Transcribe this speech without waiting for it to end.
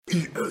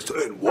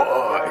ESNY.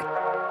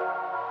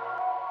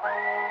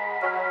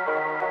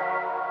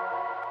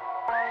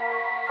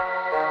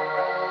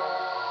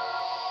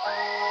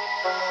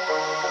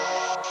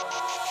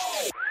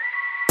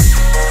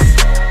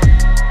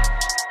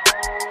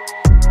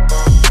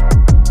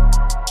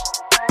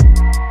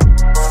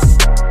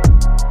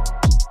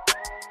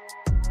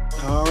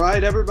 All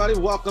right, everybody,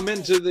 welcome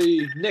into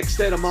the Knicks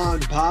State of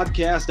Mind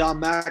podcast. I'm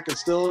Mac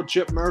Castillo,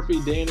 Chip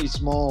Murphy, Danny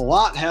Small. A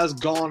lot has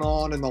gone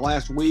on in the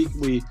last week.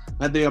 We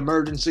had the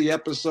emergency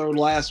episode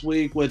last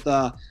week with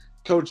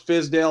Coach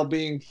Fizdale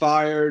being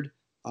fired.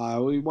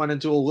 We went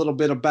into a little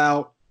bit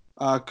about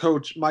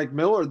Coach Mike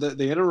Miller,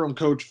 the interim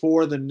coach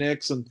for the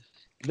Knicks, and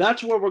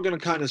that's where we're going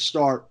to kind of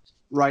start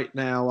right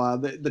now.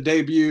 The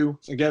debut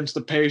against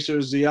the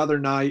Pacers the other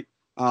night.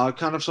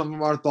 Kind of some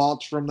of our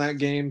thoughts from that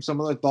game,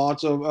 some of the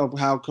thoughts of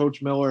how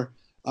Coach Miller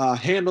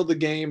handled the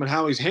game and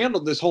how he's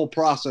handled this whole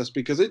process,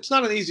 because it's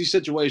not an easy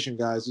situation,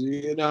 guys.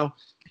 You know,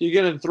 you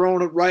get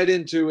thrown right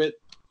into it.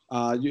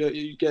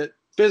 You get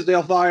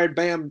Fizdale fired,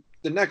 bam,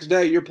 the next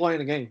day you're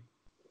playing a game.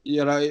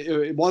 You know,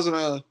 it wasn't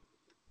a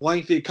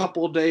lengthy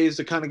couple of days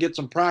to kind of get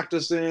some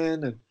practice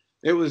in, and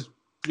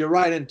you're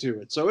right into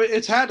it. So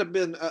it's had to have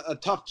been a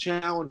tough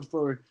challenge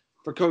for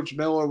Coach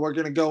Miller. We're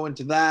going to go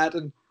into that,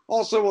 and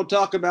also, we'll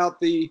talk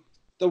about the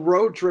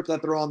road trip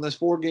that they're on, this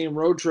 4-game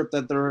road trip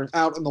that they're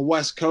out on the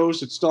West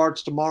Coast. It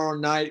starts tomorrow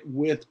night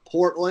with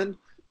Portland.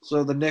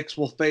 So the Knicks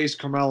will face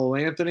Carmelo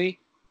Anthony.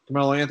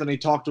 Carmelo Anthony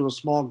talked to a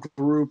small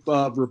group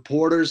of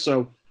reporters.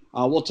 So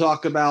we'll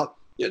talk about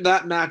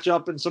that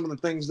matchup and some of the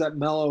things that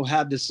Melo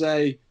had to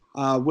say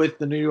with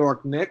the New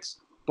York Knicks.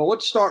 But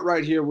let's start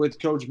right here with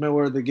Coach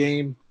Miller, the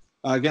game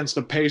against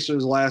the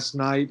Pacers last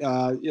night.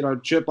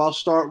 Chip, I'll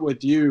start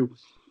with you.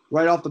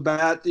 Right off the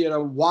bat,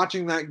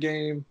 watching that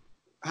game,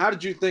 how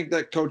did you think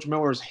that Coach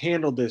Miller's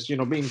handled this?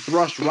 Being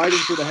thrust right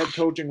into the head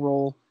coaching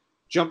role,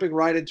 jumping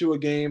right into a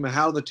game, and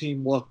how the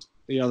team looked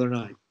the other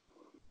night?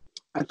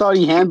 I thought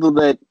he handled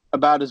it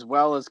about as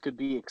well as could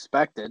be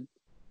expected.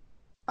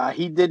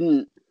 He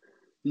didn't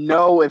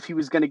know if he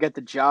was going to get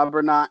the job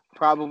or not.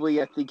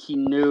 Probably, I think he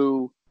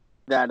knew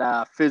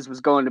that Fizz was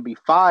going to be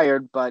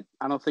fired, but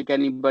I don't think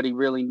anybody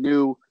really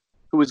knew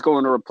who was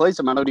going to replace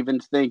him. I don't even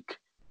think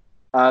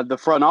the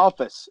front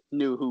office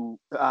knew who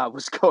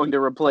was going to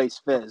replace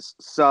Fizz.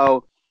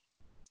 So,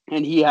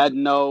 and he had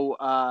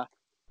no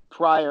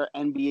prior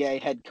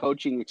NBA head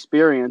coaching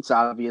experience,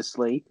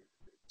 obviously.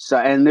 So,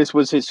 and this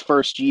was his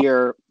first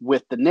year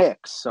with the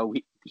Knicks. So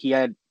he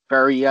had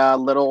very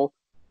little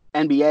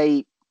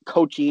NBA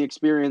coaching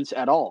experience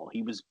at all.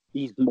 He's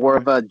more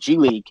of a G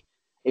League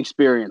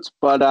experience,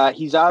 but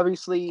he's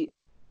obviously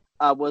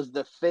was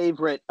the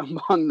favorite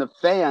among the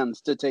fans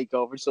to take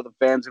over. So the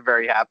fans are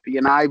very happy,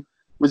 and I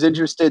was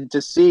interested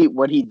to see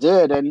what he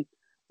did, and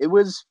it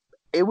was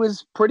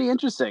pretty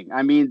interesting.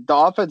 I mean, the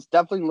offense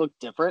definitely looked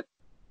different.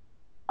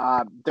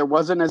 There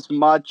wasn't as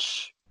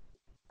much,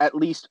 at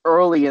least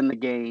early in the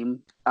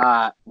game,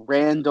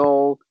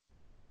 Randall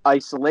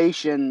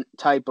isolation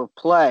type of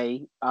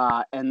play,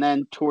 and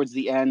then towards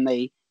the end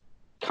they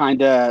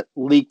kind of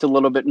leaked a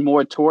little bit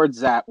more towards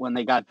that when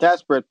they got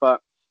desperate.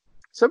 But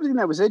something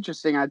that was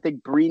interesting, I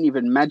think Breen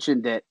even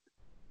mentioned it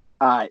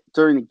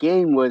during the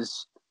game,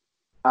 was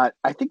I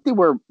think they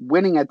were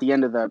winning at the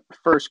end of the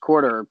first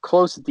quarter,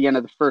 close at the end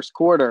of the first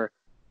quarter,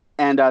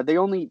 and they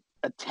only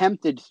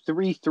attempted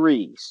 3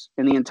 threes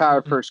in the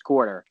entire first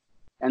quarter.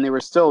 And they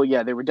were still,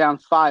 they were down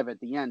 5 at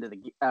the end of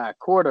the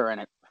quarter, and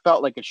it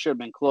felt like it should have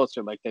been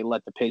closer, like they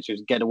let the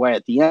Pacers get away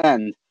at the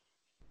end.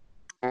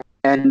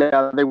 And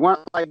they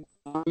weren't like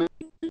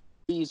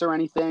these or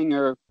anything,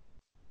 or,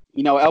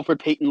 Elfrid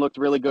Payton looked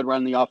really good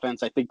running the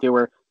offense. I think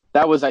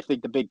that was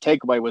the big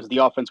takeaway, was the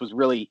offense was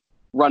really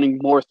running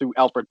more through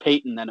Elfrid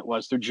Payton than it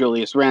was through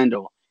Julius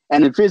Randle.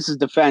 And in Fizz's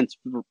defense,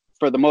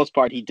 for the most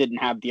part, he didn't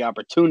have the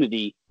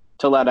opportunity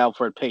to let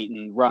Elfrid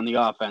Payton run the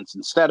offense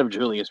instead of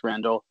Julius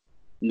Randle.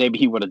 Maybe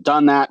he would have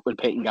done that when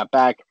Payton got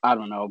back. I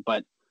don't know.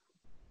 But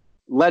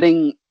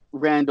letting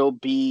Randle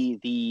be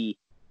the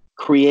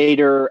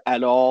creator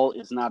at all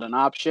is not an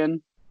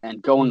option.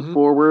 And going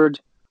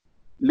forward,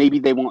 maybe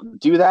they won't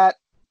do that.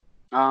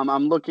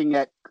 I'm looking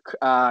at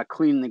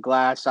cleaning the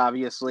glass,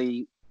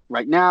 obviously,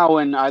 right now,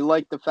 and I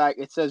like the fact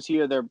it says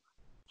here their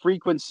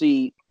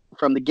frequency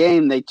from the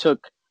game. They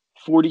took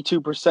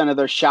 42% of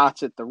their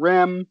shots at the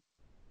rim,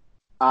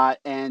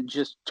 and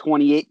just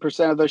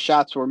 28% of those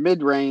shots were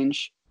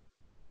mid-range,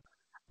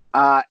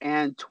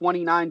 and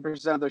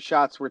 29% of their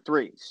shots were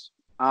threes.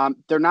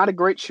 They're not a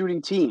great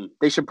shooting team.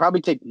 They should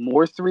probably take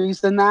more threes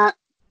than that,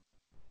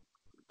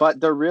 but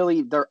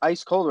they're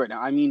ice cold right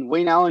now. I mean,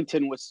 Wayne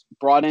Ellington was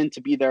brought in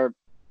to be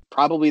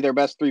probably their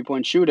best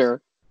three-point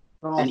shooter,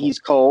 and he's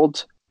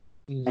cold.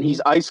 And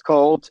he's ice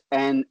cold,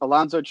 and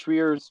Alonzo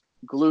Trier's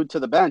glued to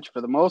the bench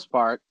for the most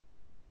part.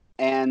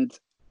 And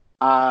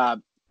I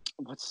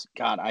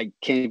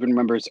can't even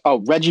remember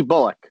Reggie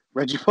Bullock.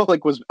 Reggie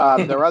Bullock was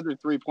their other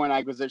 3-point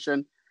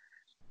acquisition,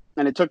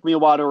 and it took me a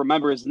while to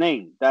remember his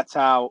name. That's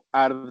how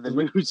out of the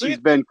news he's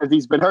been, because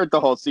he's been hurt the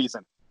whole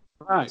season.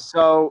 Right.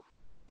 So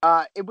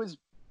it was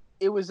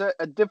it was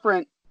a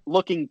different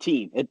looking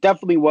team. It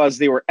definitely was.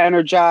 They were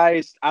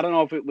energized. I don't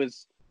know if it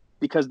was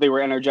because they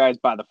were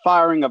energized by the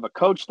firing of a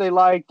coach they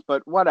liked,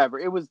 but whatever.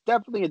 It was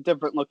definitely a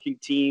different looking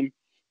team.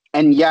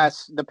 And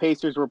yes, the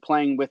Pacers were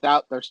playing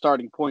without their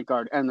starting point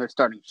guard and their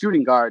starting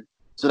shooting guard,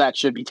 so that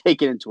should be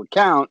taken into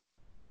account.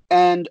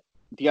 And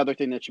the other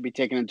thing that should be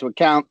taken into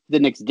account, the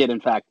Knicks did in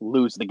fact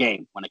lose the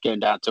game when it came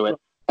down to it,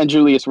 and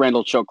Julius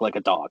Randle choked like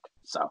a dog.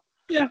 So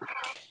yeah.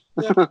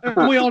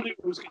 We all knew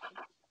it was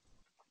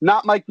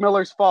not Mike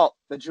Miller's fault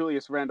that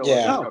Julius Randle was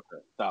a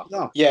choker. So.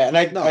 No. Yeah, and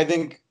I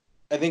think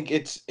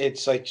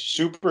it's like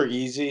super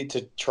easy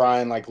to try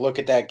and like look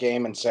at that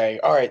game and say,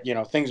 all right,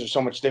 things are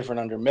so much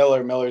different under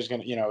Miller. Miller's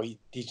gonna,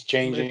 he's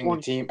changing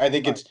the team. I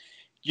think it's,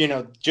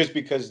 just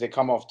because they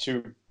come off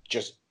two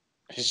just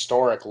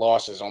historic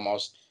losses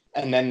almost,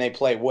 and then they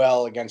play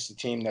well against a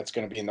team that's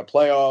going to be in the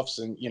playoffs,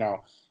 and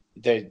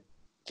the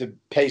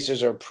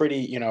Pacers are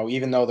pretty,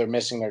 even though they're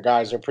missing their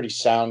guys, they're a pretty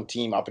sound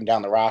team up and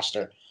down the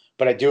roster.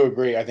 But I do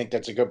agree. I think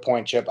that's a good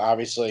point, Chip.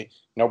 Obviously,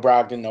 no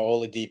Brogdon, no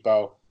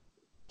Oladipo.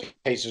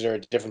 Pacers are a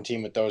different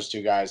team with those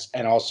two guys.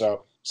 And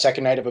also,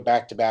 second night of a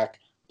back-to-back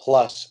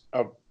plus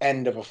a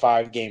end of a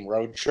 5-game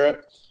road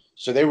trip.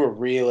 So they were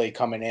really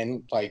coming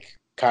in like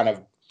kind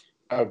of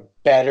a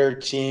better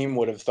team,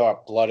 would have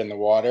thought blood in the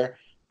water.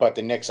 But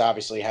the Knicks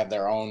obviously had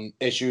their own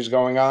issues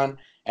going on.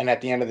 And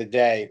at the end of the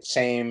day,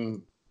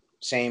 same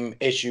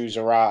issues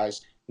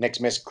arise. Knicks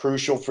missed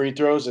crucial free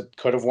throws that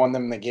could have won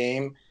them the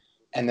game.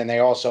 And then they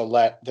also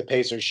let the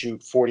Pacers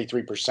shoot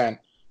 43%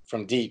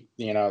 from deep.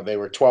 They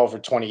were 12 for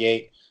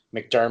 28.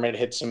 McDermott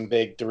hit some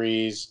big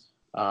threes.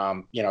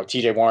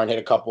 TJ Warren hit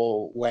a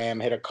couple. Lamb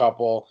hit a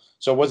couple.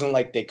 So it wasn't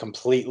like they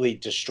completely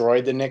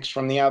destroyed the Knicks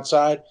from the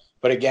outside.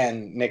 But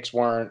again, Knicks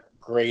weren't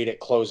great at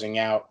closing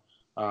out,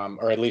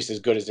 or at least as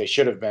good as they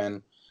should have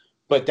been.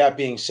 But that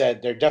being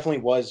said, there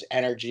definitely was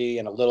energy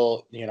and a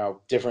little,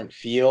 different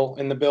feel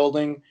in the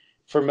building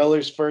for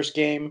Miller's first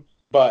game.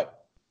 But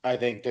I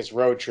think this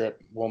road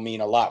trip will mean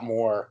a lot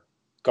more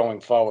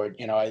going forward.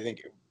 I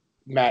think,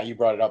 Matt, you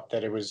brought it up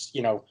that it was,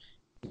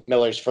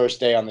 Miller's first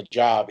day on the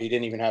job. He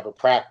didn't even have a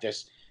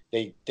practice.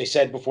 They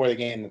said before the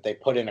game that they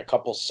put in a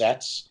couple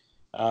sets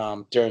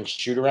during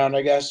shoot-around,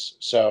 I guess.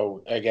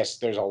 So I guess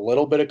there's a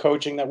little bit of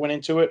coaching that went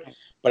into it.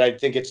 But I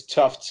think it's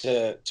tough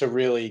to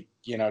really,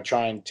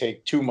 try and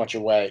take too much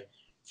away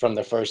from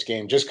the first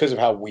game just because of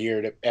how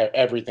weird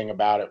everything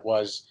about it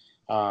was.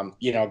 A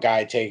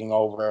guy taking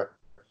over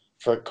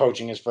for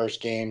coaching his first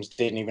games,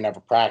 didn't even have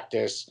a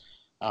practice.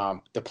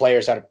 The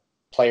players had a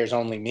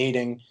players-only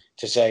meeting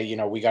to say,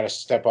 we got to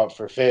step up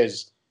for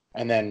Fizz.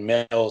 And then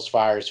Mills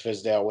fires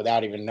Fizdale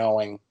without even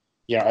knowing,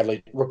 at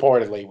least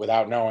reportedly,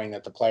 without knowing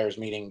that the players'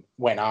 meeting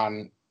went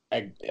on,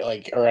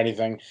 or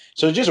anything.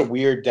 So it's just a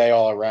weird day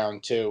all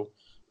around, too.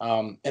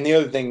 And the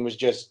other thing was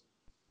just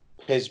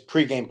his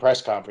pregame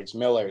press conference,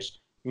 Miller's.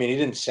 I mean, he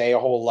didn't say a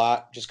whole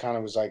lot, just kind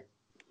of was like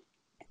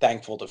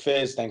thankful to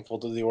Fizz, thankful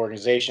to the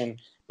organization.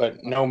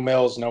 But no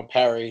Mills, no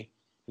Perry,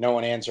 no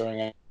one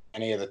answering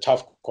any of the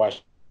tough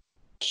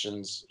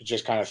questions. It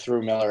just kind of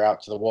threw Miller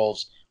out to the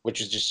Wolves,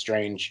 which is just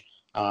strange.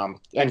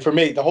 And for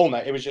me, the whole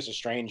night, it was just a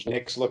strange.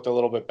 Knicks looked a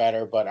little bit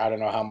better, but I don't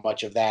know how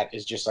much of that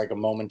is just like a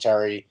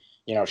momentary,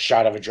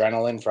 shot of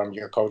adrenaline from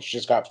your coach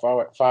just got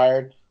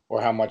fired,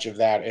 or how much of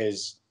that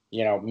is,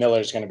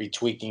 Miller's going to be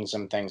tweaking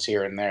some things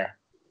here and there.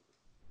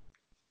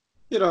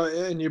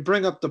 And you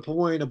bring up the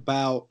point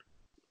about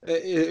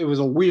it was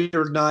a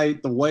weird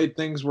night, the way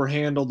things were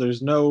handled.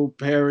 There's no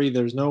Perry,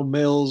 there's no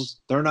Mills.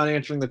 They're not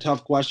answering the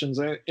tough questions.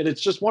 And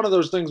it's just one of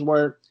those things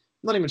where I'm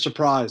not even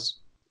surprised,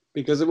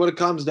 because what it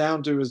comes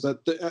down to is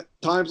that at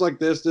times like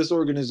this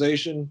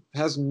organization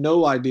has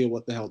no idea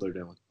what the hell they're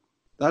doing.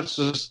 That's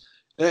just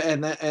 –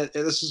 and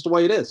this is the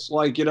way it is.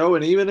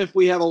 And even if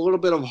we have a little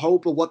bit of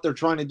hope of what they're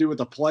trying to do with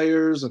the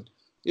players and,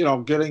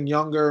 getting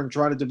younger and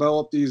trying to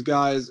develop these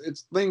guys,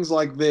 it's things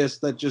like this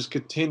that just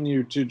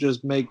continue to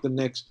just make the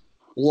Knicks –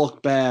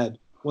 look bad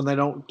when they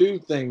don't do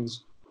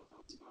things,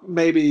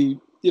 maybe,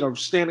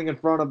 standing in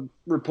front of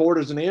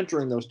reporters and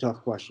answering those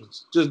tough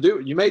questions. Just do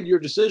it. You made your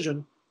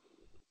decision.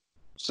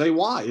 Say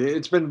why.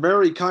 It's been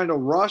very kind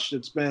of rushed.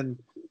 It's been,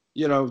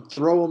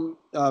 throw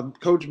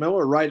Coach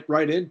Miller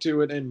right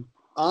into it. And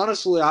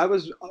honestly, I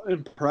was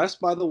impressed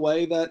by the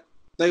way that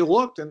they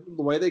looked and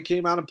the way they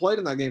came out and played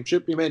in that game.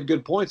 Chip, you made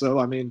good points, though.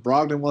 I mean,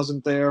 Brogdon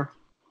wasn't there.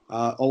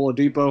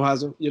 Oladipo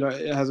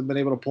hasn't been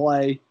able to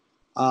play.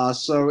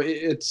 So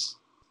it's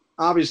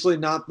obviously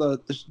not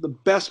the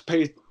best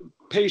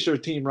Pacer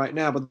team right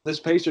now, but this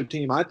Pacer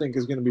team I think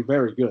is going to be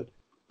very good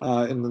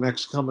in the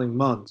next coming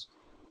months.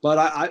 But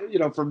I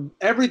from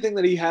everything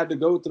that he had to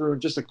go through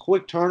and just a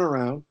quick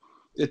turnaround,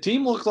 the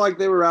team looked like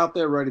they were out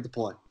there ready to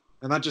play,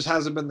 and that just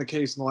hasn't been the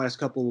case in the last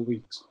couple of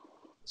weeks.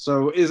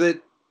 So is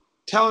it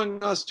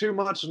telling us too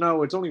much?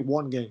 No, it's only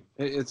one game.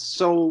 It's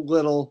so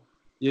little.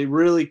 You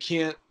really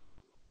can't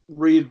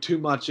read too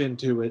much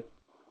into it.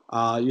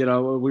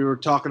 We were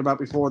talking about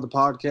before the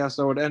podcast,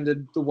 so it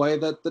ended the way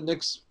that the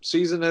Knicks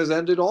season has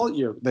ended all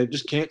year. They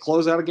just can't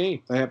close out a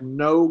game. They have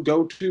no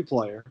go-to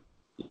player.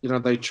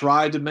 They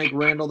tried to make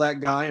Randall that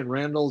guy, and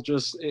Randall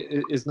just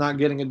is not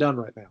getting it done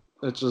right now.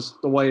 It's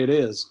just the way it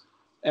is,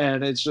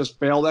 and it's just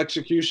failed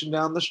execution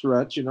down the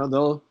stretch.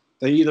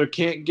 They either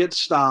can't get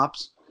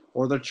stops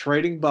or they're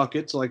trading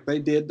buckets like they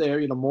did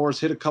there. Morris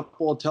hit a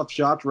couple of tough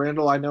shots.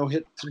 Randall, I know,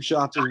 hit some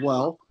shots as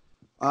well.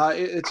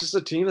 It's just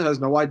a team that has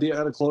no idea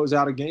how to close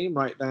out a game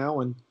right now,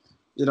 and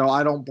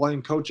I don't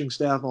blame coaching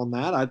staff on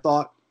that. I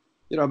thought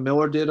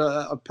Miller did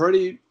a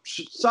pretty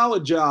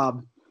solid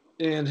job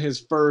in his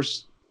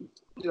first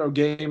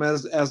game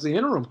as the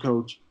interim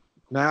coach.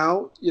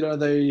 Now,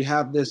 they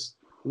have this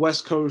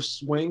West Coast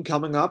swing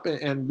coming up,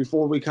 and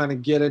before we kind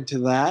of get into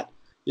that,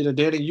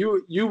 Danny,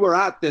 you were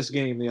at this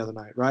game the other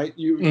night, right?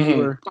 You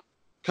were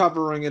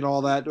covering it,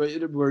 all that.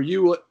 Were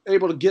you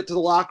able to get to the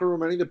locker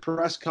room, any of the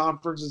press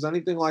conferences,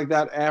 anything like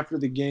that after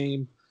the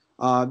game?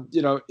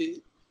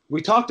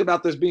 We talked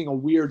about this being a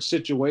weird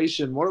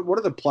situation. What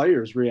are the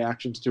players'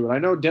 reactions to it? I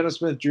know Dennis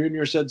Smith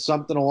Jr. said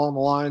something along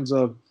the lines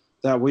of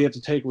that we have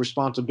to take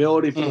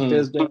responsibility for the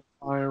Fizdale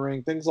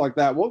firing, things like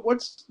that.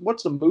 What's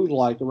the mood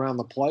like around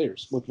the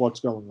players with what's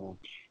going on?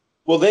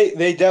 Well,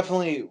 they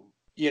definitely,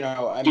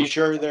 I'm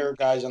sure there are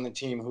guys on the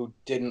team who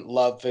didn't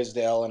love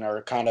Fizdale and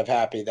are kind of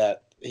happy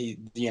that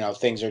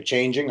things are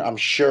changing. I'm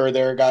sure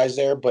there are guys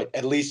there, but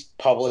at least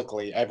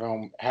publicly,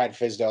 everyone had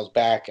Fizdale's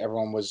back.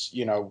 Everyone was,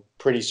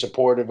 pretty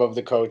supportive of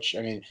the coach.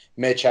 I mean,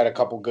 Mitch had a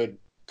couple good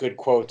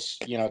quotes,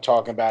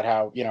 talking about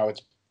how,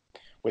 it's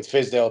with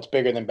Fizdale, it's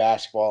bigger than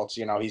basketball.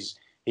 It's,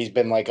 he's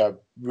been like a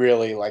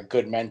really like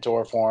good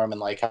mentor for him and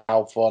like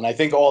helpful. And I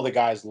think all the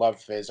guys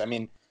love Fizz. I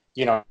mean,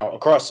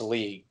 across the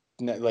league,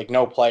 like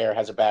no player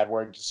has a bad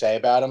word to say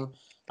about him.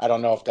 I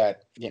don't know if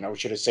that,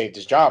 should have saved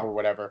his job or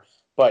whatever,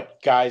 but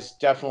guys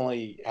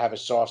definitely have a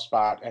soft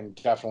spot and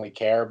definitely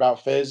care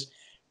about Fizz.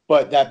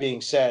 But that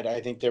being said,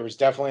 I think there was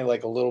definitely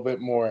like a little bit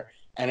more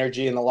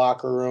energy in the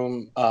locker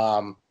room.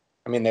 I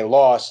mean, they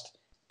lost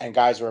and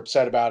guys were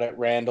upset about it.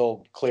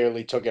 Randall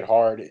clearly took it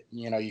hard.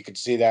 You could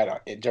see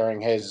that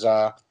during his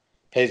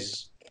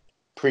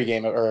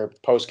pregame or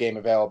postgame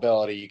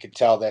availability. You could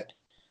tell that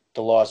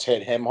the loss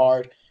hit him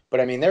hard. But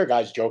I mean, there were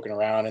guys joking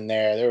around in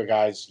there. There were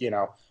guys,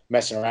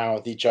 messing around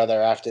with each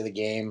other after the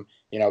game,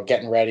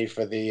 getting ready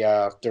for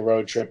the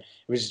road trip.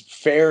 It was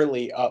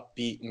fairly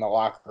upbeat in the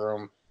locker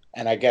room.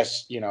 And I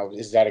guess,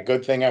 is that a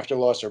good thing after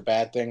loss or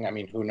bad thing? I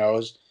mean, who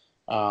knows?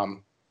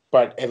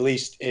 But at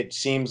least it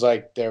seems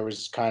like there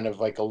was kind of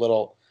like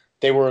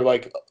they were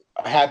like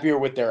happier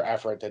with their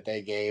effort that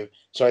they gave.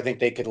 So I think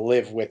they could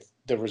live with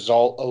the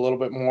result a little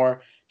bit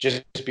more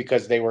just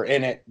because they were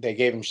in it. They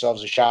gave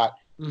themselves a shot.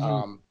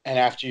 Mm-hmm. And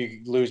after you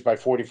lose by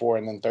 44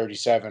 and then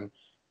 37,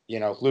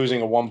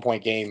 losing a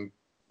 1-point game,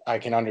 I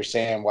can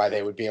understand why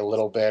they would be a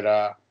little bit.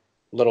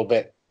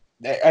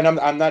 And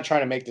I'm not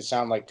trying to make this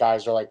sound like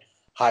guys are like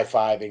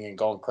high-fiving and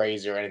going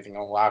crazy or anything in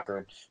the locker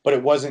room, but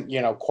it wasn't,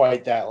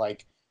 quite that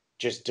like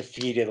just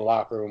defeated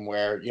locker room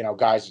where,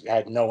 guys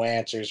had no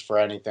answers for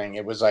anything.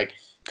 It was like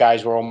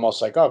guys were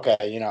almost like, okay,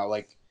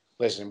 like,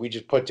 listen, we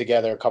just put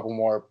together a couple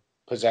more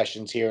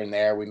possessions here and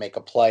there. We make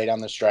a play down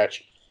the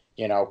stretch.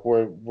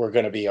 We're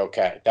going to be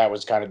okay. That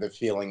was kind of the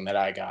feeling that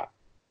I got.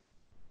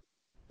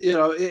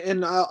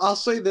 And I'll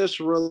say this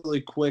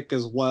really quick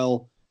as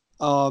well.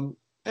 And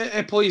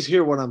please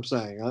hear what I'm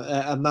saying.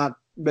 I'm not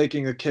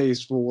making a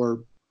case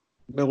for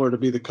Miller to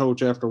be the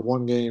coach after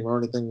one game or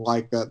anything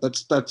like that.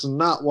 That's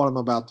not what I'm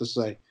about to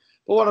say.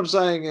 But what I'm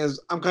saying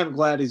is I'm kind of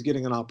glad he's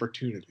getting an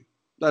opportunity.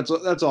 That's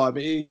all. I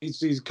mean,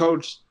 he's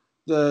coached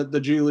the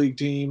G League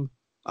team,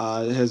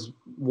 has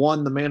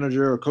won the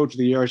manager or coach of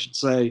the year, I should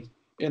say,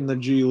 in the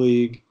G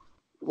League.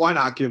 Why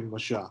not give him a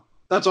shot?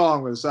 That's all I'm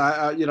going to say.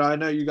 I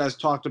know you guys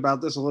talked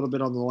about this a little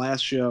bit on the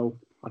last show.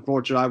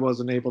 Unfortunately, I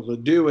wasn't able to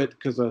do it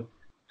because of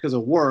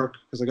work,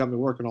 because they got me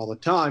working all the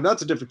time.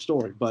 That's a different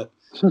story. But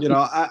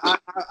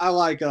I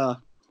like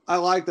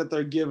that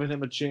they're giving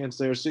him a chance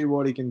there, see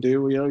what he can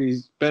do.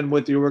 He's been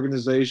with the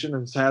organization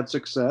and has had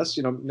success.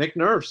 Nick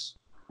Nurse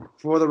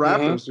for the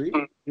Raptors,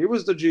 mm-hmm. he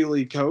was the G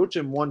League coach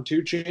and won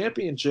 2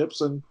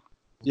 championships, and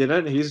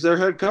he's their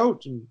head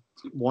coach and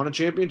won a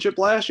championship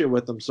last year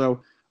with them.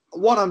 So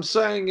what I'm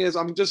saying is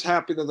I'm just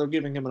happy that they're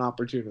giving him an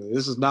opportunity.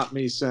 This is not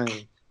me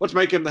saying let's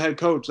make him the head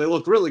coach. They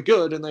looked really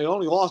good and they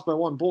only lost by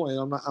 1 point.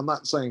 I'm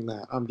not saying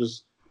that. I'm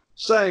just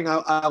saying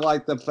I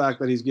like the fact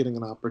that he's getting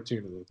an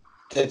opportunity.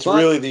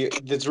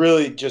 It's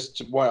really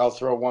just I'll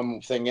throw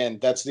one thing in.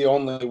 That's the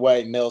only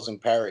way Mills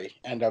and Perry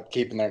end up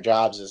keeping their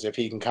jobs is if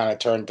he can kind of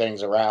turn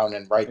things around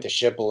and right the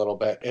ship a little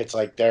bit. It's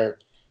like their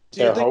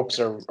hopes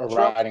are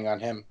riding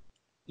on him.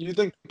 You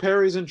think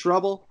Perry's in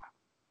trouble?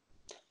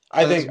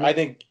 I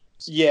think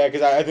yeah,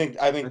 because I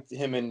think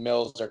him and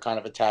Mills are kind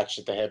of attached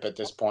at the hip at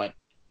this point.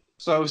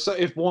 So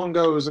if one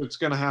goes, it's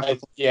going to happen.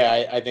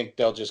 I think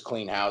they'll just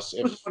clean house.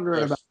 I was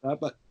wondering about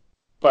that,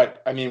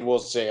 but I mean, we'll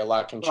see. A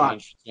lot can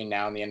change between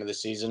now and the end of the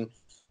season.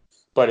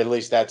 But at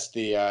least that's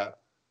the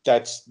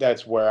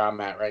that's where I'm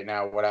at right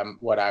now.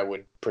 What I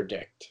would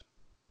predict.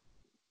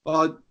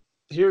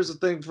 Here's the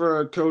thing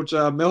for Coach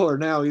Miller.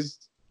 Now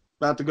he's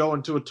about to go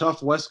into a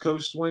tough West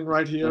Coast swing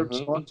right here.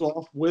 Mm-hmm. Starts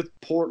off with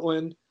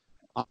Portland.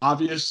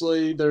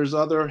 Obviously, there's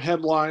other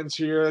headlines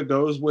here. It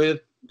goes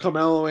with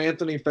Carmelo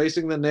Anthony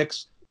facing the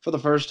Knicks for the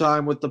first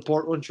time with the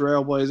Portland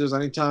Trailblazers.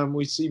 Anytime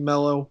we see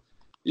Melo,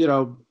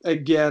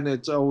 again,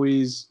 it's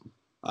always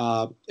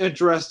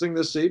interesting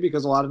to see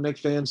because a lot of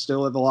Knicks fans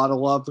still have a lot of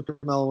love for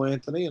Carmelo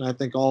Anthony, and I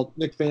think all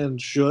Knicks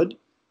fans should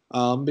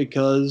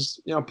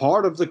because,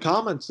 part of the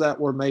comments that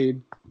were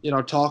made,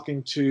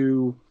 talking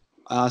to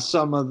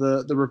some of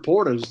the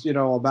reporters,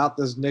 about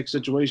this Knicks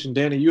situation.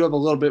 Danny, you have a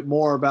little bit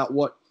more about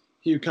what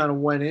he kind of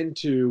went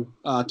into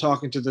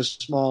talking to this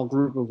small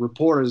group of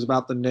reporters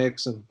about the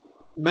Knicks and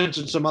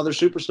mentioned some other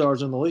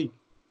superstars in the league.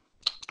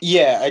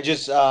 Yeah, I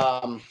just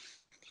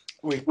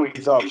we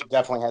thought we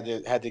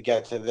definitely had to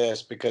get to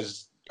this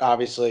because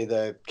obviously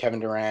the Kevin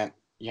Durant,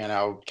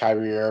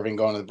 Kyrie Irving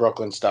going to the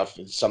Brooklyn stuff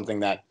is something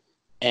that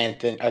I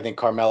think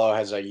Carmelo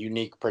has a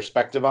unique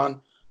perspective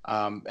on.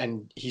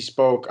 And he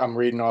spoke. I'm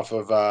reading off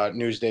of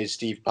Newsday's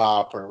Steve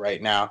Popper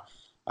right now.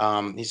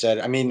 He said,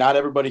 "I mean, not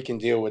everybody can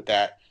deal with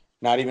that.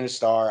 Not even a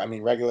star. I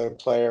mean, regular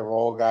player,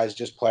 role guys,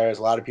 just players.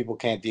 A lot of people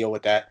can't deal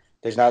with that.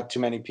 There's not too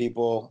many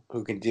people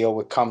who can deal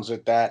with comes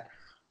with that.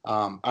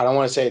 I don't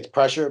want to say it's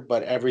pressure,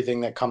 but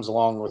everything that comes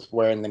along with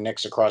wearing the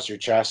Knicks across your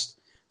chest.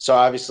 So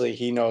obviously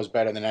he knows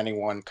better than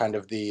anyone kind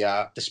of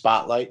the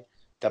spotlight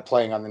that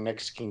playing on the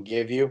Knicks can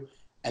give you.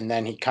 And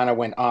then he kind of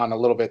went on a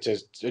little bit to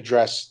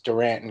address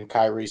Durant and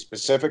Kyrie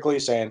specifically,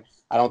 saying,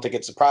 I don't think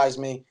it surprised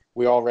me.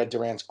 We all read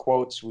Durant's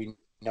quotes. We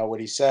know what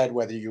he said,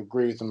 whether you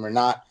agree with him or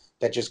not.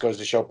 That just goes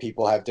to show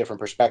people have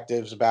different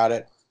perspectives about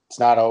it. It's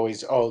not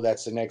always,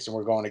 that's the Knicks and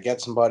we're going to get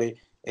somebody.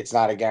 It's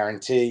not a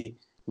guarantee.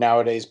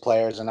 Nowadays,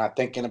 players are not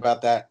thinking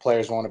about that.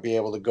 Players want to be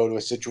able to go to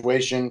a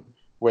situation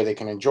where they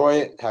can enjoy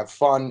it, have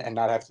fun, and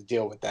not have to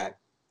deal with that.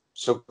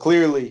 So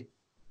clearly,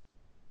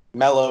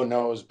 Melo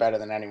knows better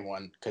than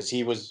anyone because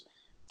he was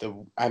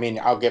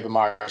I'll give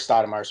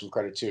Stoudemire some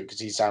credit too because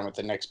he signed with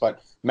the Knicks.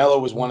 But Melo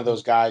was one of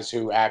those guys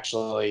who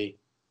actually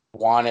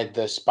wanted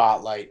the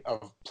spotlight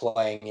of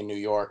playing in New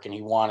York, and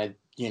he wanted,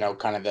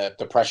 kind of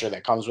the pressure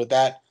that comes with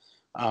that.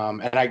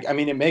 And I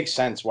mean, it makes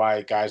sense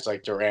why guys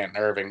like Durant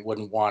and Irving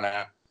wouldn't want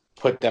to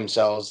put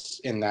themselves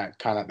in that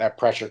kind of that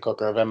pressure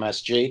cooker of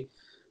MSG.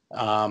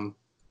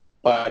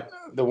 But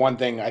the one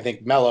thing I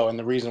think Melo, and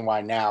the reason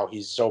why now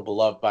he's so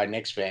beloved by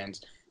Knicks fans,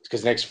 is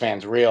because Knicks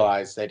fans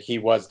realize that he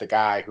was the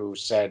guy who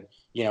said,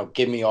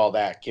 give me all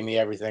that, give me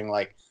everything,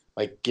 like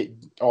get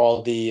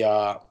all the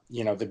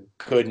the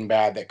good and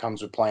bad that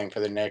comes with playing for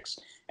the Knicks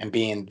and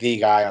being the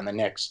guy on the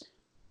Knicks.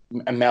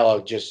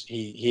 Melo just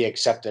he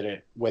accepted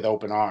it with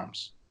open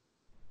arms.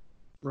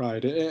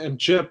 Right, and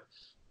Chip,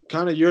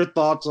 kind of your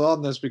thoughts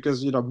on this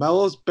because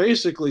Melo's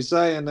basically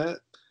saying that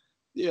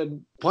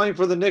playing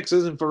for the Knicks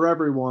isn't for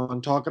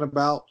everyone. Talking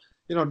about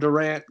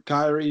Durant,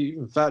 Kyrie,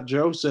 even Fat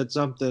Joe said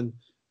something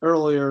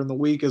earlier in the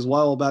week as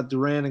well about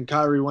Durant and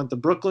Kyrie went to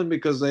Brooklyn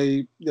because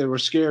they were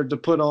scared to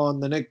put on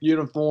the Knicks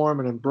uniform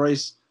and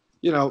embrace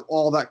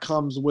all that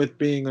comes with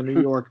being a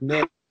New York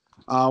Knick.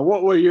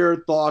 What were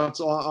your thoughts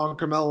on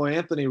Carmelo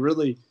Anthony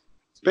really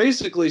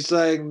basically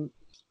saying,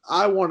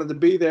 I wanted to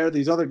be there.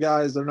 These other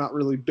guys, they're not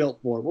really built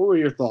for it. What were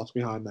your thoughts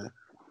behind that?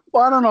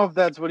 Well, I don't know if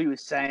that's what he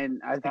was saying.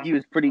 I think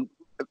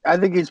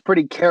he's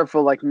pretty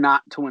careful, like,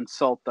 not to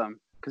insult them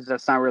because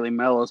that's not really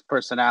Melo's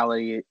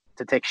personality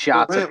to take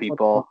shots at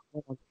people.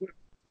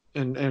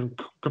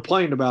 And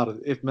complained about it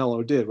if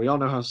Melo did. We all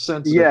know how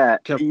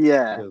sensitive Kevin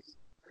is.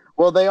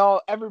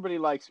 Well, everybody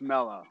likes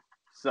Melo.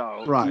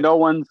 So right. No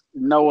one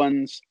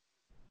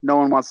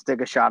wants to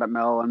take a shot at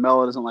Melo, and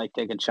Melo doesn't like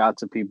taking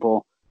shots at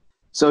people.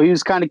 So he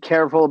was kind of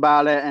careful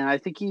about it, and I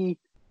think he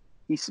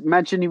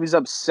mentioned he was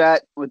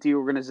upset with the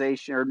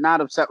organization, or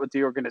not upset with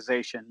the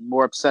organization,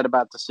 more upset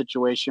about the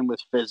situation with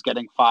Fizz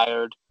getting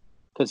fired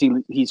because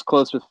he's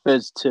close with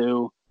Fizz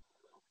too.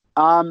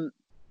 I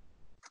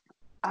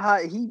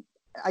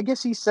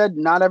guess he said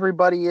not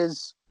everybody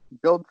is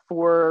built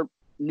for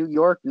New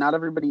York. Not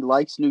everybody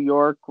likes New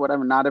York,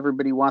 whatever. Not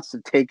everybody wants to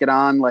take it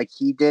on like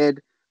he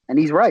did, and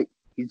he's right.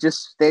 He's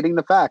just stating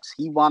the facts.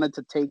 He wanted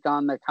to take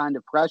on the kind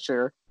of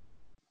pressure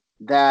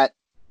that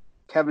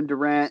Kevin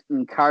Durant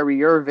and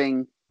Kyrie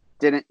Irving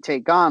didn't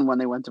take on when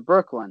they went to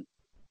Brooklyn.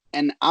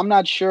 And I'm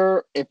not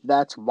sure if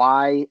that's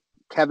why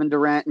Kevin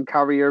Durant and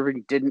Kyrie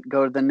Irving didn't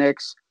go to the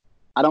Knicks.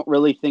 I don't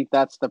really think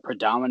that's the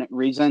predominant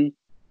reason.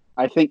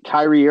 I think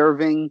Kyrie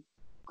Irving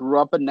grew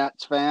up a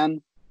Nets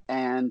fan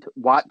and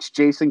watched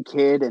Jason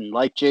Kidd and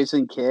liked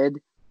Jason Kidd.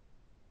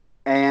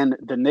 And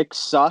the Knicks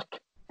suck.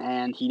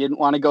 And he didn't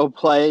want to go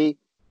play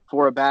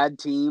for a bad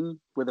team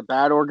with a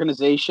bad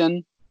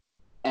organization.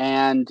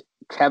 And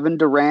Kevin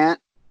Durant,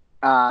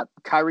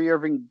 Kyrie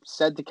Irving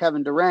said to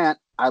Kevin Durant,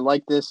 I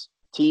like this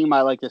team,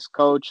 I like this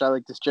coach, I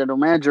like this general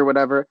manager,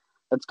 whatever.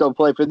 Let's go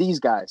play for these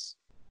guys.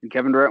 And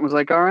Kevin Durant was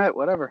like, all right,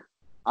 whatever.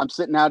 I'm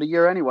sitting out a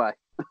year anyway.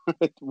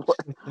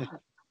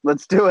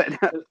 Let's do it.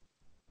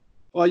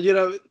 Well,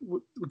 we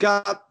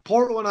got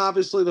Portland,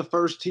 obviously the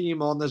first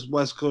team on this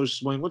West Coast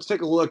swing. Let's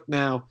take a look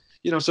now.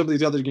 Some of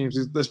these other games,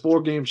 this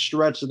 4-game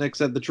stretch. The Knicks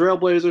have the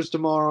Trailblazers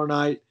tomorrow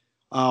night.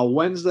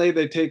 Wednesday,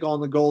 they take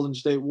on the Golden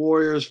State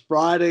Warriors.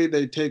 Friday,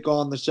 they take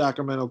on the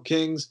Sacramento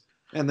Kings.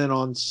 And then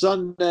on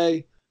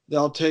Sunday,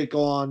 they'll take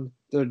on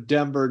the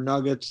Denver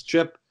Nuggets.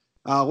 Chip,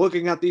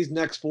 looking at these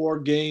next 4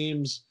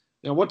 games,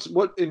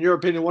 what in your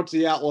opinion, what's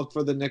the outlook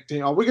for the Knicks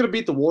team? Are we going to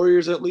beat the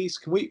Warriors at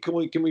least? Can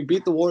we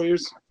beat the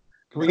Warriors?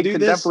 Can we do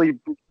this?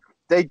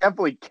 They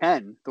definitely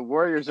can. The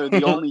Warriors are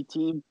the only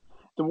team.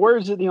 The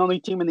Warriors are the only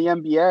team in the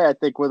NBA, I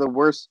think, with a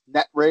worse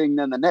net rating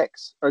than the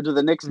Knicks. Or do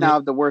the Knicks now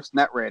have the worst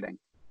net rating?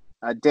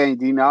 Danny,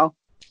 do you know?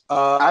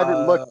 I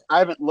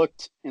haven't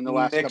looked in the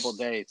last couple of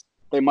days.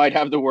 They might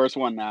have the worst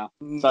one now,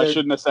 so I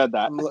shouldn't have said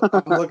that.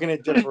 I'm looking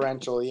at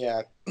differential.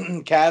 Yeah,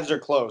 Cavs are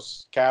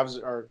close.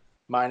 Cavs are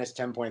minus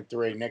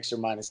 10.3. Knicks are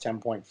minus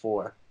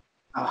 10.4.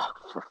 Oh,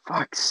 for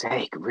fuck's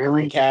sake!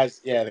 Really?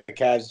 The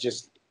Cavs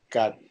just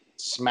got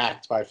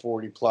smacked by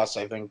 40 plus,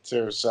 I think,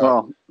 too.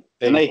 So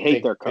they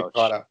hate their coach.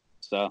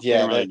 So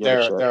yeah,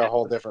 they're a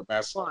whole different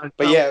mess.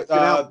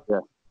 But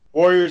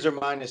Warriors are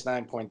minus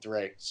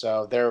 9.3,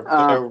 so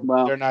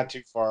they're not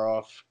too far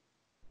off.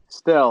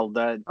 Still,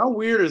 how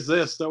weird is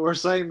this that we're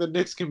saying the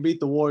Knicks can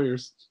beat the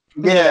Warriors?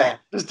 Yeah,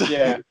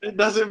 it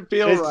doesn't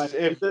feel right.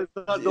 It's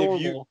not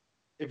normal.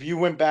 If you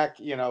went back,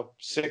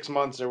 6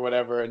 months or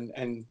whatever,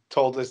 and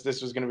told us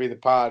this was going to be the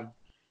pod,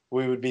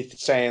 we would be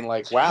saying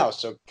like, "Wow,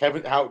 so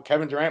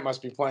Kevin Durant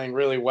must be playing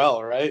really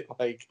well, right?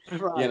 Like,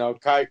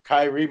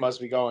 Kyrie must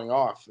be going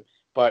off."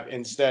 But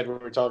instead, we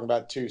were talking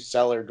about 2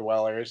 cellar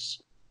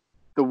dwellers.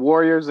 The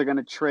Warriors are going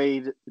to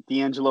trade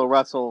D'Angelo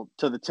Russell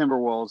to the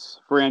Timberwolves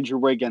for Andrew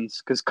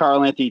Wiggins because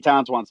Karl Anthony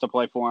Towns wants to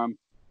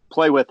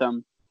play with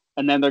him,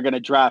 and then they're going to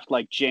draft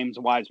like James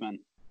Wiseman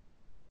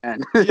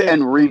and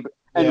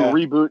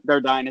reboot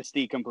their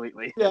dynasty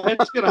completely. Yeah,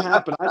 it's going to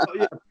happen.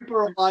 People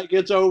are like,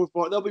 it's over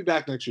for. They'll be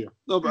back next year.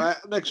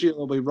 Next year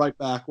they'll be right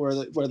back where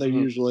they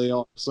usually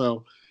are.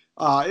 So,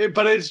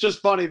 but it's just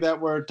funny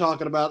that we're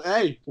talking about,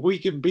 hey, we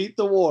can beat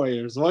the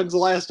Warriors. When's the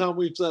last time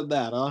we've said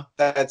that? Huh?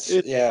 It's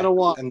been a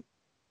while.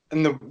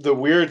 And the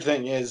weird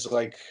thing is,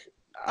 like,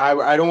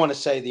 I don't want to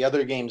say the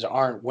other games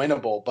aren't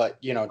winnable,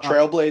 but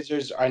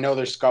Trailblazers, I know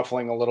they're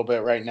scuffling a little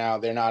bit right now.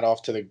 They're not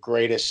off to the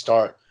greatest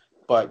start.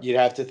 But you'd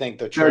have to think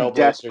the Trailblazers.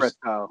 They're desperate,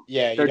 though.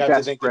 Yeah, you'd have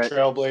to think the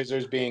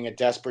Trailblazers being a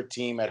desperate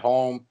team at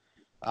home.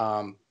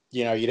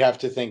 You'd have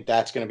to think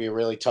that's going to be a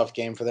really tough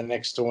game for the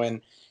Knicks to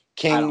win.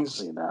 Kings. I don't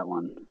see that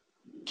one.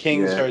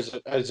 Kings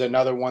is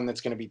another one that's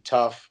going to be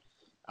tough.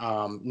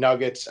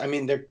 Nuggets. I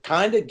mean, they're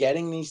kind of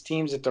getting these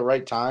teams at the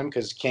right time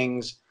because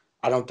Kings.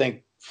 I don't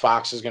think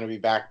Fox is going to be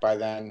back by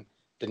then.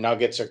 The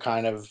Nuggets are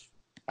kind of.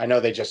 I know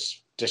they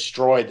just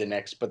destroyed the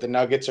Knicks, but the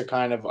Nuggets are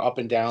kind of up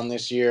and down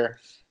this year.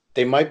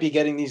 They might be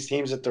getting these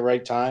teams at the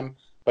right time,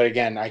 but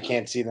again, I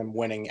can't see them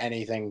winning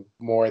anything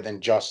more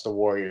than just the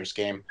Warriors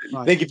game.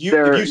 Right. I think if you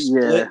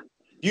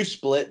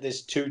split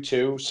this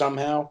 2-2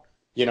 somehow,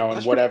 in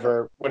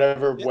whatever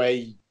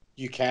way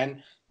you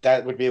can,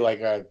 that would be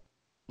I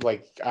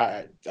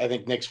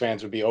think Knicks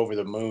fans would be over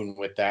the moon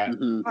with that.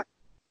 Mm-hmm.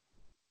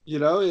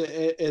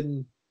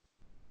 And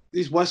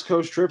these West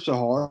Coast trips are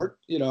hard.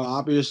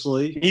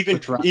 Obviously, even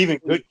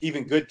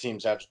good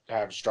teams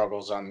have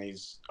struggles on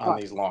these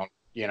long.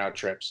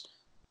 Trips.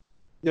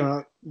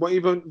 Well,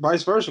 even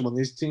vice versa, when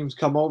these teams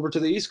come over to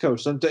the East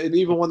Coast, and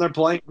even when they're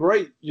playing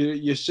great,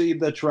 you see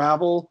the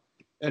travel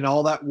and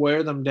all that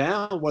wear them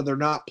down when they're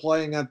not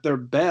playing at their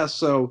best.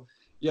 So,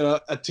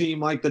 a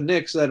team like the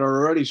Knicks that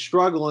are already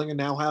struggling and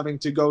now having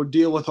to go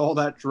deal with all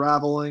that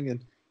traveling,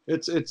 and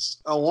it's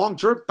a long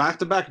trip,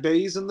 back-to-back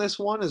days in this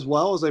one as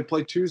well as they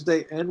play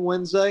Tuesday and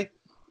Wednesday.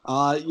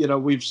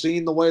 We've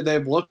seen the way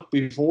they've looked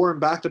before in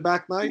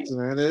back-to-back nights,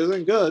 and it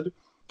isn't good.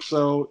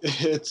 So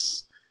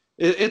it's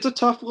a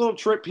tough little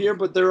trip here,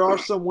 but there are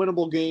some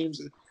winnable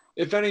games.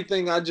 If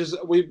anything,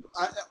 0-4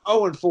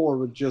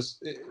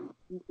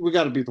 we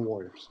got to beat the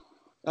Warriors.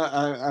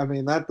 I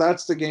mean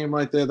that's the game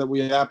right there that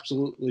we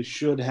absolutely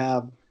should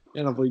have,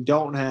 and if we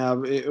don't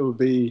have, it would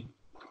be.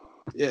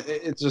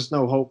 It's just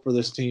no hope for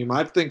this team.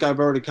 I think I've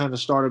already kind of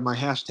started my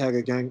hashtag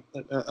again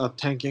of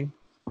tanking.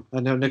 I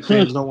know Knicks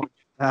fans don't want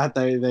that.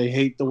 They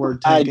hate the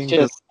word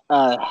tanking.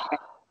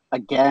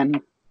 Again,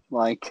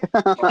 like.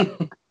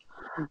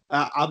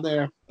 I'm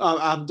there.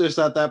 I'm just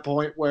at that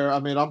point where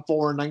I'm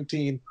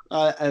 4-19.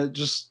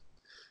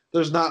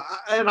 There's not,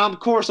 and of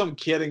course I'm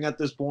kidding at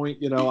this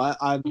point.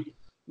 I'm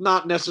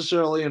not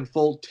necessarily in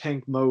full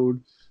tank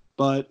mode,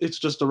 but it's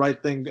just the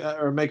right thing,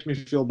 or it makes me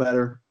feel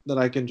better that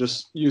I can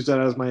just use that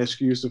as my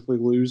excuse if we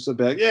lose a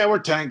bit. Yeah, we're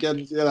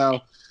tanking,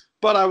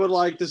 But I would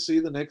like to see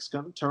the Knicks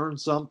kind of turn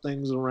some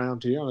things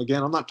around here. And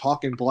again, I'm not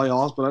talking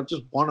playoffs, but I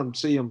just want to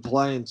see them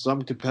play in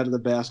some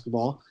competitive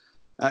basketball.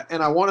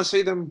 And I want to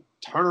see them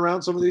turn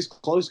around some of these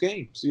close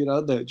games.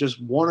 That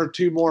just 1 or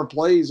 2 more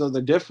plays are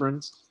the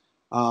difference.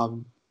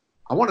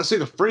 I want to see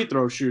the free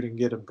throw shooting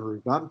get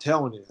improved. I'm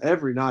telling you,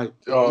 every night.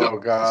 Oh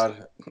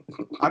God!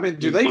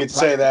 Do they? You could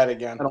say that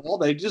again. At all?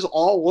 They just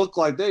all look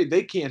like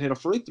they can't hit a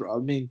free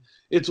throw.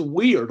 It's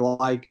weird.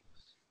 Like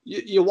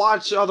you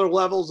watch other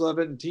levels of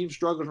it, and teams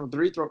struggling from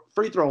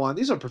free throw line.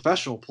 These are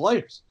professional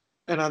players,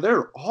 and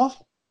they're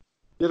awful.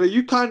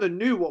 You kind of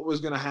knew what was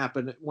going to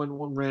happen when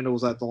Randall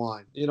was at the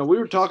line. We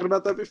were talking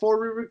about that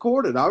before we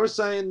recorded. I was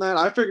saying that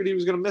I figured he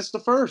was going to miss the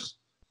first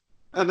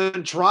and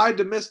then tried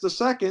to miss the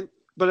second,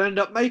 but ended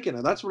up making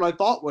it. That's what I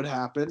thought would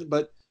happen,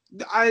 but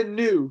I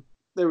knew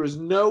there was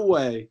no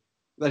way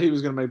that he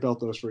was going to make both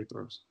those free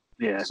throws.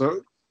 Yeah.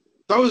 So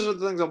those are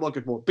the things I'm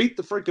looking for. Beat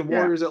the freaking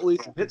Warriors at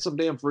least, hit some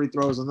damn free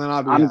throws, and then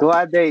I'll be happy.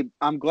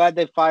 I'm glad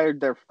they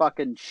fired their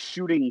fucking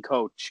shooting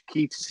coach,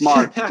 Keith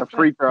Smart, the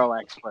free throw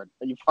expert.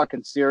 Are you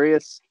fucking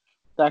serious?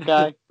 That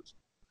guy?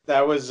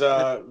 That was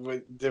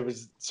there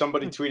was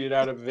somebody tweeted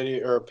out a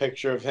video or a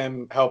picture of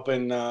him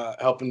helping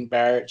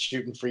Barrett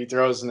shooting free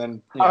throws, and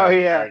then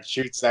Barrett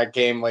shoots 1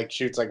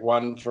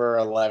 for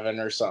 11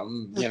 or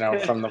something,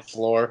 from the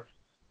floor.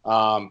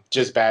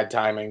 Just bad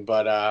timing,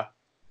 but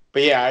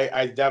yeah,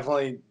 I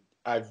definitely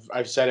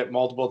I've said it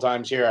multiple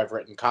times here. I've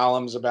written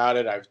columns about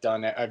it. I've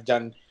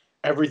done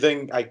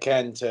everything I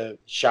can to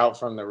shout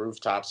from the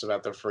rooftops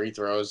about the free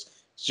throws.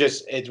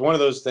 It's one of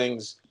those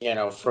things,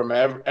 from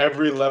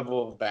every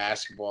level of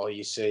basketball,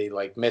 you see,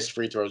 like, missed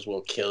free throws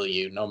will kill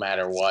you no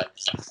matter what.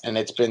 And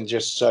it's been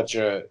just such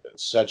a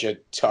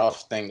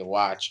tough thing to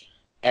watch.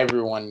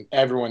 Everyone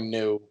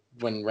knew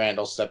when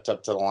Randall stepped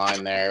up to the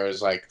line there. It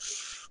was like,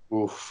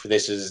 oof,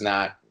 this does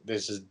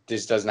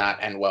not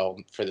end well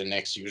for the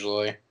Knicks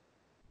usually.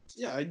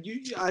 Yeah,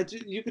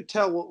 you could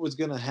tell what was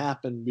going to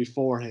happen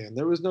beforehand.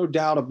 There was no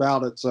doubt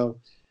about it. So,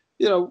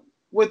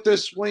 with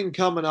this swing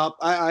coming up,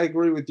 I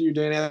agree with you,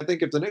 Danny. I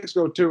think if the Knicks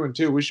go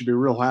 2-2, we should be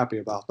real happy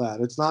about that.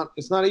 It's not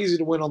easy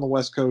to win on the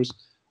West Coast.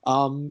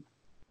 1-3,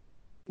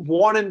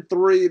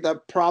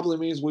 that probably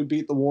means we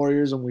beat the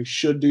Warriors, and we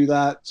should do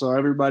that. So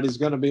everybody's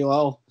going to be,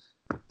 well,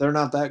 they're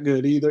not that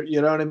good either.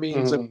 You know what I mean?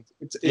 Mm-hmm. So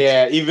it's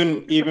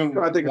even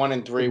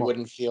 1-3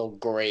 wouldn't feel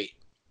great.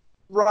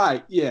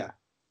 Right? Yeah.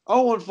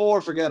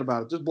 0-4, forget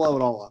about it. Just blow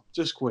it all up.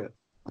 Just quit.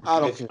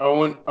 I don't care.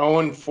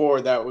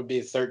 0-4, that would be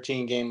a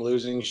 13-game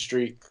losing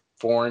streak.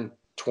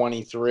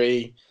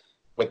 4-23,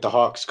 with the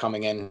Hawks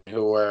coming in,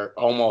 who are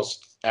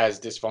almost as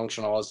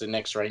dysfunctional as the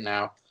Knicks right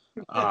now.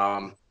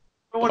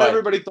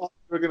 Everybody thought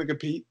they were going to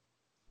compete.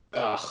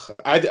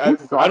 I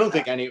don't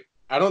think any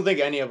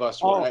of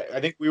us were.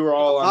 I think we were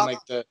all on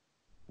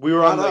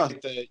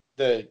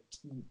the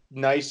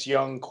nice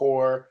young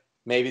core.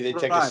 Maybe they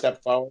take a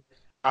step forward.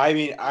 I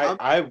mean,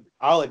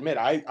 I'll admit,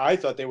 I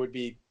thought they would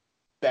be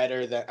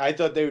better than. I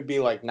thought they would be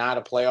like not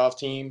a playoff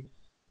team,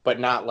 but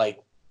not like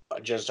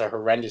just a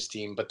horrendous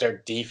team. But their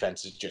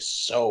defense is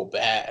just so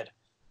bad.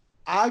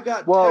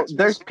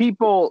 There's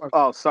people.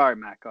 Oh, sorry,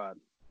 Matt. Go ahead.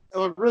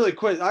 Really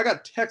quick, I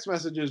got text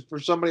messages for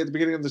somebody at the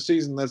beginning of the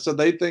season that said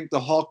they think the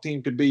Hawk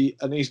team could be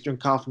an Eastern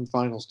Conference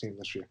Finals team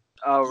this year.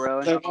 Oh,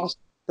 really?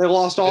 They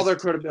lost all their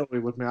credibility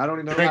with me. I don't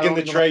even know. Drinking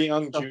the Trae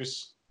Young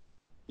juice.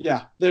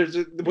 Yeah,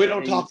 we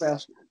don't talk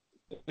basketball.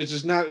 It's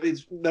just not.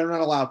 They're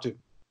not allowed to.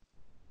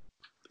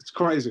 It's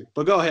crazy.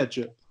 But go ahead,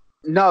 Chip.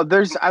 No,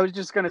 I was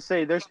just gonna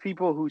say, there's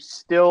people who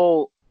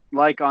still,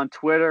 like, on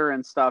Twitter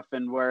and stuff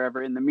and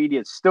wherever in the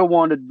media, still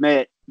won't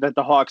admit that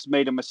the Hawks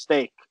made a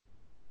mistake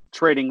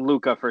trading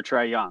Luka for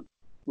Trae Young.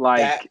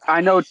 I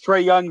know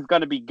Trae Young's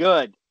gonna be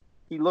good.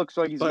 He looks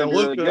like he's gonna be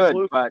really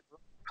good, but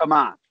come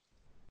on.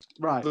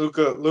 Right.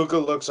 Luka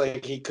looks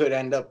like he could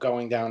end up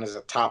going down as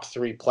a top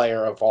 3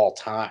 player of all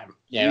time.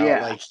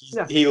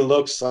 He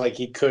looks like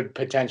he could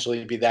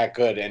potentially be that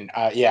good. And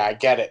I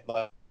get it.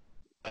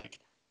 Like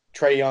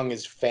Trae Young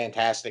is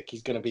fantastic.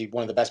 He's going to be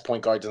one of the best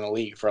point guards in the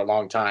league for a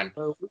long time.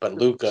 But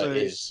Luka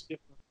is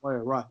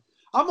right.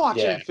 I'm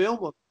watching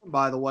film of him,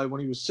 by the way, when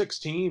he was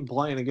 16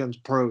 playing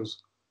against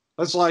pros.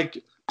 It's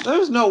like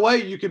there's no way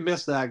you can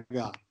miss that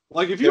guy.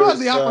 Like if you had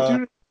the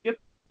opportunity to get,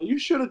 you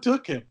should have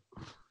took him.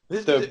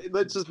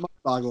 That's just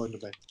mind-boggling to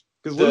me.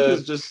 Because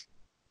Luka's just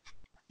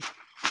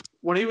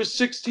when he was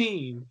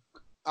 16,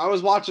 I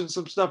was watching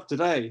some stuff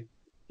today.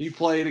 He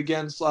played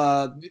against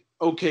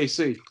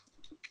OKC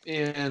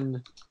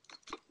in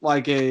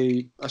like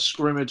a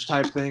scrimmage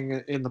type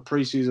thing in the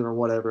preseason or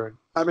whatever.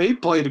 I mean, he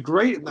played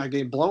great in that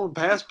game, blowing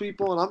past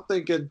people, and I'm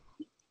thinking,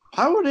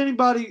 how would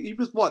anybody? He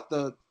was what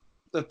the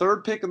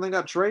 3rd pick and then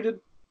got traded.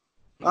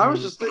 I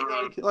was just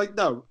thinking, like,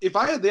 no. If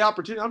I had the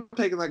opportunity, I'm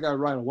taking that guy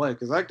right away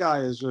because that guy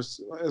is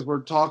just, as we're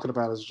talking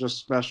about, is just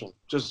special.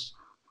 Just,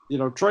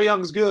 Trae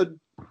Young's good,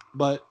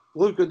 but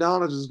Luka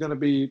Doncic is going to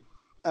be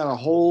at a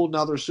whole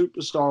nother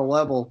superstar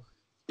level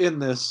in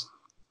this.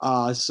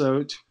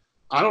 So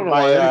I don't know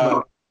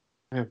why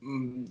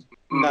anybody.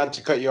 Not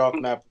to cut you off,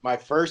 Matt. My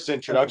first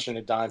introduction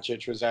to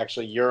Doncic was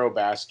actually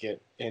Eurobasket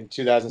in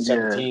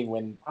 2017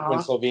 when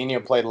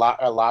Slovenia played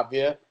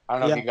Latvia. I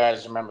don't know if you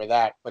guys remember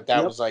that, but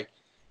that was like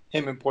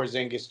him and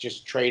Porzingis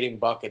just trading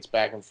buckets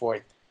back and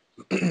forth.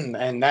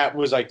 And that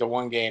was like the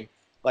one game.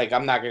 Like,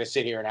 I'm not going to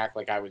sit here and act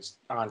like I was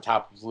on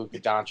top of Luka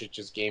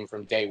Doncic's game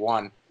from day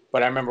one,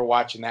 but I remember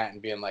watching that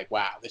and being like,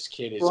 wow, this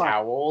kid is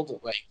how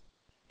old? Like,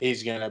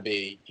 he's gonna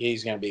be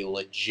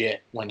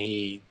legit when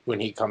he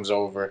comes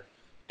over.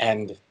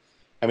 And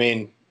I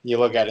mean, you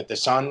look at it, the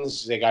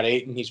Suns, they got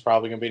Ayton, he's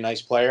probably gonna be a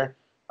nice player.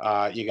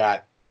 You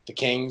got the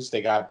Kings,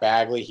 they got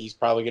Bagley, he's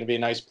probably gonna be a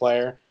nice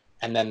player.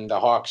 and then the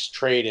Hawks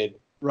traded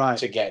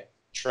to get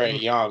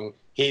Trae Young.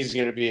 He's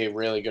going to be a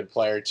really good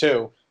player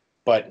too.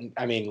 But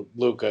I mean,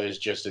 Luka is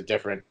just a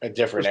different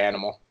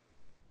animal.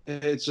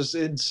 It's just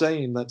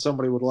insane that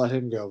somebody would let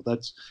him go.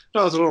 It's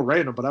a little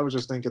random, but I was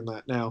just thinking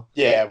that now.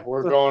 Yeah,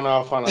 we're going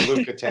off on a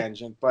Luka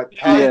tangent, but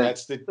hey,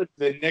 that's the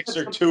Knicks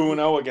are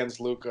 2-0 against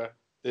Luka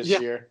this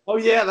year. Oh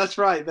yeah, that's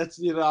right. That's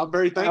I'm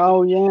very thankful.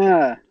 Oh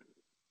yeah,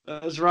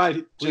 that's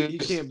right. He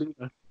can't be.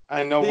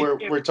 I know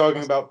we're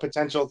talking about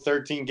potential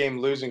 13-game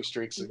losing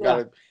streaks. So got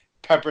to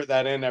pepper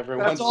that in every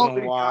once in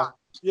a while.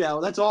 Yeah,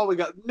 well, that's all we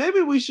got.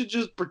 Maybe we should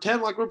just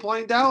pretend like we're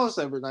playing Dallas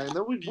every night, and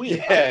then we'd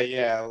win.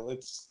 Yeah.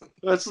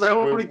 That's the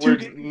only two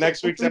games.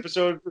 Next week's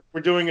episode,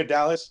 we're doing a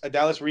Dallas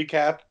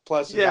recap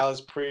plus a Dallas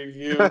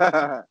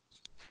preview.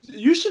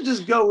 You should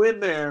just go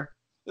in there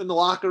in the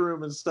locker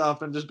room and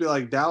stuff, and just be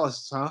like,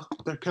 Dallas, huh?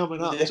 They're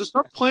coming up. Just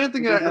start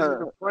planting it in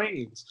their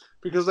brains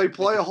because they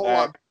play a whole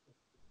lot.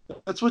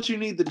 That's what you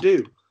need to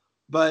do.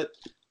 But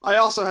I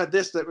also had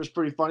this that was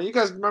pretty funny. You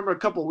guys remember a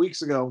couple of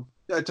weeks ago,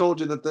 I told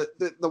you that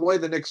the way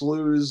the Knicks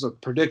lose are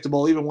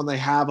predictable. Even when they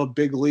have a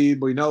big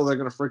lead, we know they're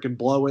going to freaking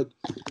blow it.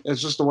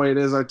 It's just the way it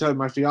is. I tell you,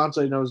 my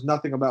fiance knows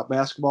nothing about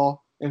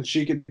basketball, and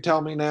she can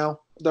tell me now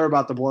they're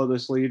about to blow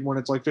this lead when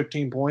it's like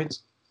 15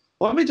 points.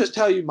 Well, let me just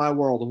tell you my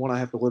world and what I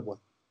have to live with.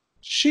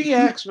 She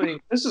asked me,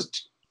 this is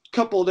a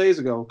couple of games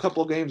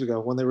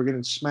ago, when they were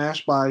getting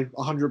smashed by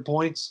 100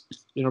 points,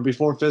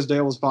 before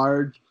Fizdale was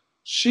fired.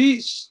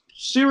 She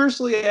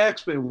seriously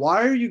asked me,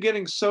 why are you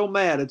getting so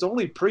mad? It's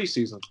only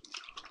preseason.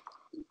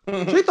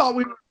 She thought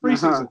we were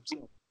preseason.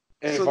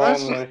 So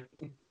that's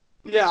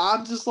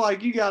I'm just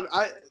like,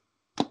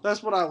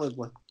 that's what I live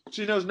with.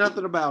 She knows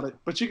nothing about it,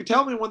 but she can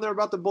tell me when they're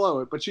about to blow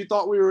it. But she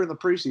thought we were in the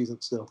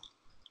preseason still.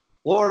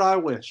 Lord, I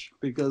wish,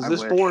 because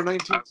this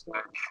 4-19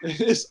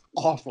 is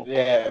awful.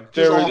 Yeah,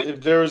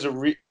 if there was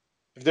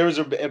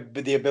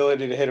the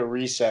ability to hit a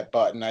reset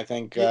button, I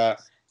think the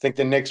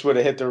Knicks would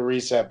have hit the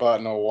reset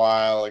button a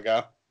while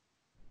ago.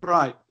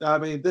 Right. I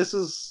mean, this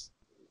is.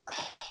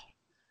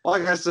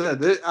 Like I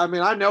said,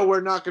 I know we're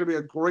not going to be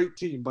a great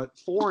team, but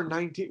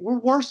 4-19, we're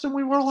worse than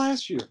we were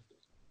last year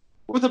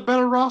with a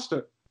better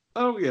roster.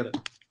 I don't get it.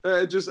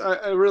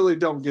 I really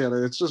don't get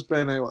it. It's just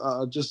been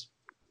a just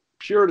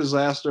pure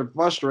disaster,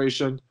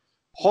 frustration.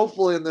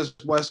 Hopefully, in this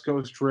West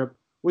Coast trip,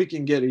 we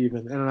can get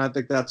even, and I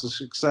think that's a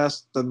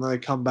success. Then they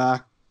come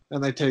back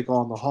and they take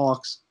on the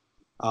Hawks,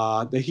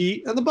 the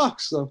Heat, and the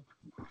Bucks. So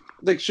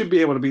they should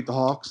be able to beat the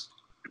Hawks.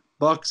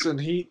 Bucks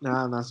and Heat,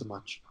 not so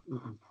much.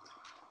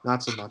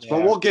 Not so much.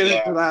 But we'll get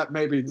into that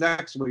maybe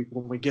next week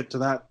when we get to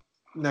that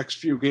next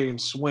few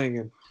games swing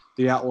and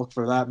the outlook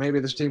for that.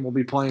 Maybe this team will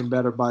be playing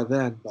better by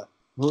then, but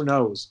who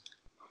knows?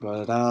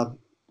 But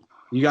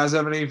you guys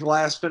have any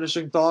last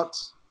finishing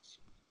thoughts?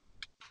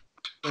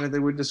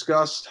 Anything we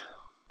discussed?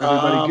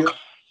 Everybody good?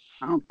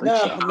 I don't think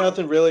so.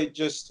 Nothing really.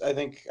 Just I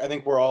think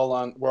we're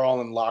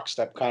all in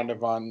lockstep kind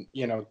of on,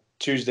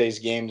 Tuesday's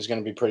game is going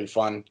to be pretty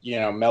fun.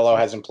 Melo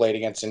hasn't played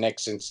against the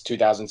Knicks since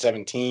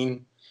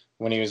 2017.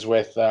 When he was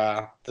with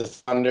the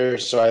Thunder,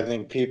 so I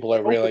think people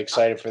are really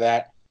excited for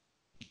that.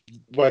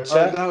 What's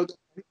that? No,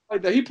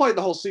 he played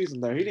the whole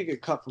season there. He didn't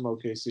get cut from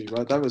OKC,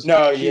 right? That was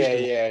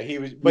he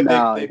was. But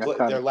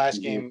their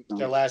last game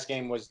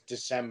was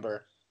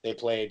December. They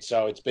played,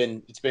 so it's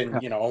been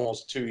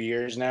almost 2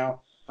 years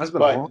now. That's been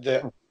but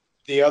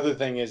the other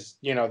thing is,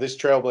 this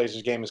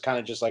Trailblazers game is kind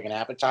of just like an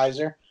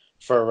appetizer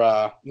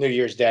for New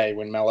Year's Day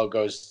when Melo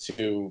goes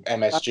to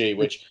MSG,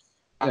 which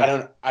I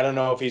don't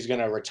know if he's going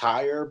to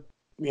retire.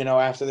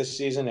 After this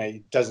season,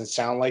 it doesn't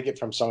sound like it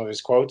from some of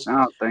his quotes.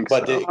 I don't think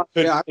so.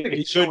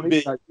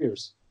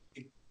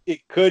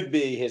 It could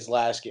be his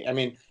last game. I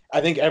mean,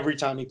 I think every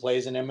time he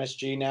plays in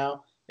MSG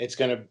now, there's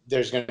gonna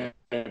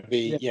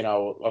be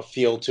a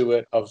feel to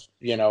it of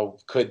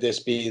could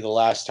this be the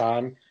last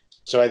time?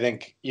 So I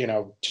think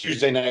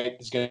Tuesday night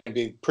is going to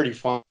be pretty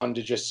fun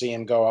to just see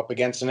him go up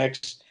against the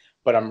Knicks.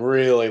 But I'm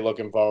really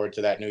looking forward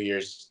to that New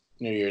Year's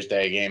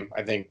Day game.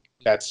 I think.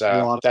 That's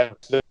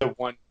the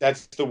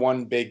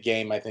one big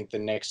game I think the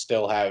Knicks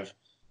still have,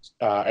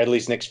 at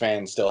least Knicks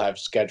fans still have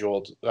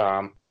scheduled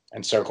and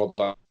circled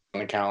on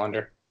the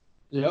calendar.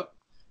 Yep,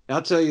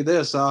 I'll tell you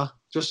this. I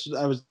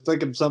was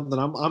thinking of something.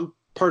 I'm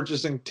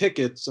purchasing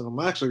tickets, and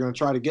I'm actually going to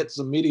try to get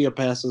some media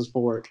passes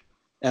for it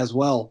as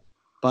well.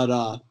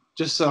 But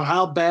just so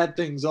how bad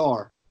things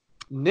are,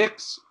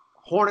 Knicks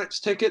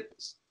Hornets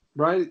tickets,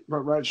 right?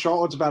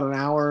 Charlotte's about an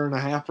hour and a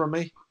half from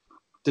me.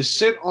 To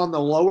sit on the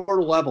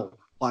lower level,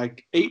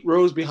 like 8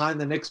 rows behind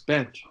the Knicks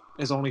bench,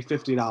 is only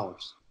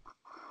 $50.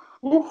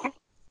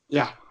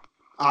 Yeah.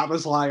 I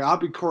was like, I'd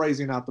be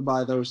crazy not to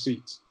buy those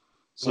seats.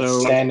 So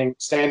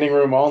standing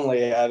room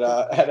only at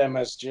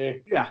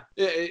MSG. Yeah.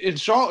 In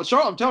Charlotte,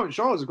 I'm telling you,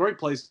 Charlotte's a great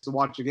place to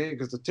watch a game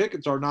because the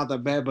tickets are not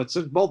that bad. But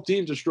since both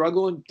teams are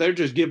struggling, they're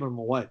just giving them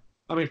away.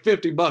 I mean,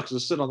 $50 to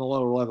sit on the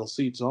lower level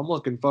seat. So I'm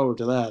looking forward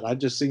to that. I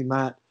just seen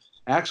that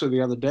actually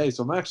the other day.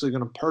 So I'm actually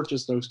going to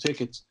purchase those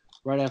tickets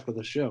right after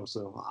the show.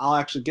 So I'll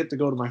actually get to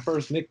go to my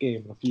first Knicks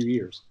game in a few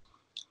years.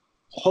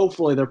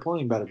 Hopefully they're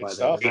playing better by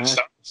then.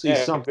 see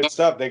something. Good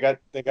stuff. They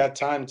got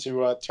time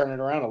to turn it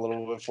around a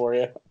little bit for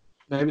you.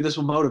 Maybe this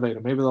will motivate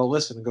them. Maybe they'll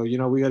listen and go,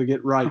 we got to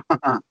get right.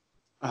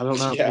 I don't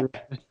know. Yeah.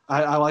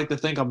 I like to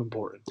think I'm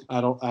important.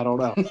 I don't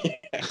know.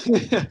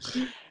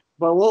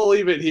 But we'll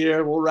leave it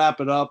here. We'll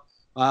wrap it up.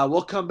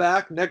 We'll come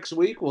back next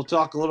week. We'll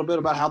talk a little bit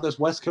about how this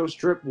West Coast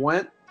trip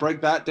went,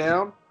 break that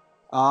down,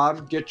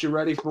 get you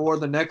ready for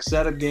the next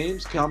set of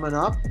games coming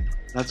up.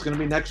 That's going to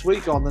be next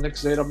week on the Nick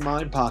State of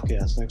Mind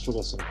podcast. Thanks for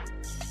listening.